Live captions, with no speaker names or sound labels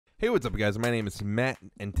Hey, what's up guys? My name is Matt,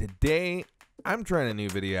 and today I'm trying a new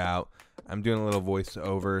video out. I'm doing a little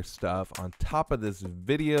voiceover stuff on top of this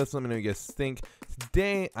video, so let me know what you guys think.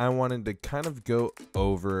 Today I wanted to kind of go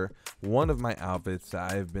over one of my outfits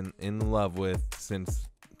that I've been in love with since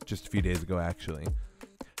just a few days ago actually.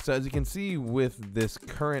 So as you can see with this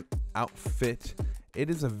current outfit,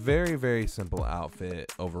 it is a very simple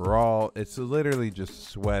outfit overall. It's literally just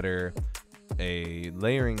sweater, a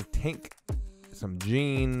layering tank, some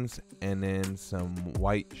jeans, and then some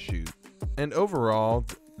white shoes. And overall,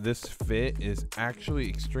 this fit is actually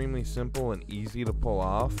extremely simple and easy to pull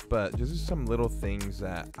off, but just some little things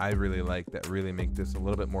that I really like that really make this a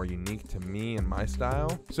little bit more unique to me and my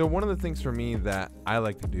style. So one of the things for me that I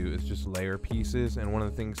like to do is just layer pieces, and one of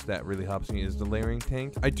the things that really helps me is the layering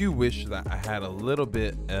tank. I do wish that I had a little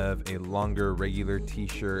bit of a longer regular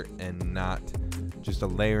t-shirt and not just a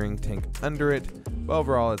layering tank under it, but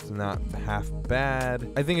overall it's not half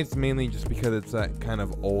bad. I think it's mainly just because it's that kind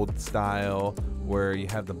of old style where you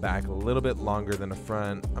have the back a little bit longer than the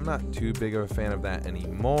front. I'm not too big of a fan of that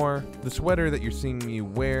anymore. The sweater that you're seeing me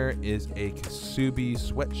wear is a Ksubi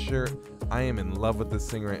Sweatshirt. I am in love with this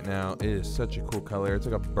thing right now. It is such a cool color. It's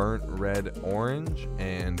like a burnt red orange,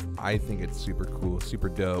 and I think it's super cool, super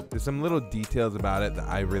dope. There's some little details about it that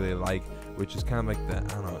I really like, which is kind of like the,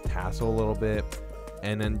 I don't know, tassel a little bit,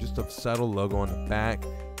 and then just a subtle logo on the back.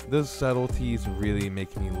 Those subtleties really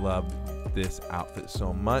make me love this outfit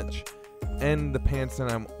so much. And the pants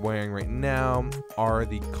that I'm wearing right now are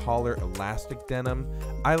the Kollar elastic denim.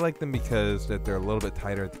 I like them because that they're a little bit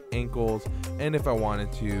tighter at the ankles, and if I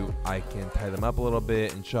wanted to, I can tie them up a little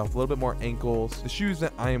bit and show off a little bit more ankles. The shoes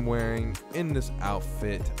that I am wearing in this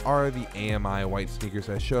outfit are the AMI white sneakers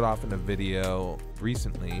I showed off in a video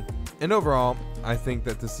recently. And overall, I think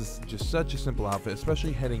that this is just such a simple outfit,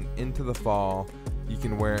 especially heading into the fall. You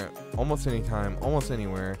can wear it almost anytime, almost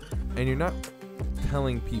anywhere, and you're not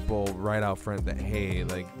telling people right out front that, hey,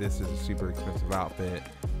 like, this is a super expensive outfit.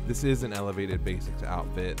 This is an elevated basics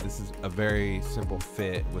outfit. This is a very simple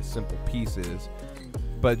fit with simple pieces.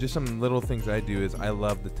 But just some little things I do is I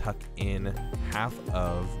love to tuck in half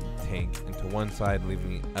of the tank into one side,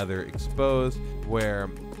 leaving the other exposed, where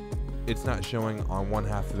it's not showing on one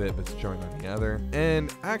half of it, but it's showing on the other.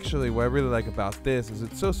 And actually what I really like about this is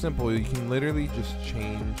it's so simple. You can literally just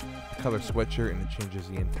change the color sweatshirt and it changes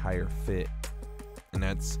the entire fit, and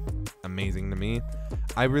that's amazing to me.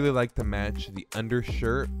 I really like to match the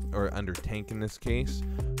undershirt, or under tank in this case,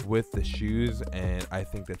 with the shoes, and I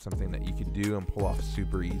think that's something that you could do and pull off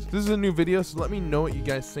super easy. This is a new video, so let me know what you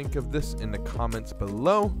guys think of this in the comments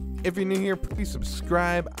below. If you're new here, please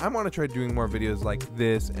subscribe. I want to try doing more videos like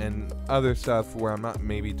this and other stuff where I'm not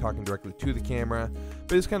maybe talking directly to the camera,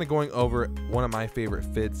 but just kind of going over one of my favorite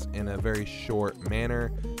fits in a very short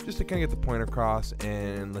manner, just to kind of get the point across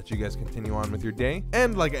and let you guys continue on with your day.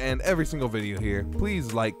 And like I end every single video here,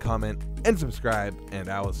 please like, comment, and subscribe, and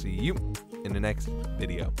I will see you in the next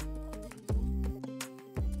video.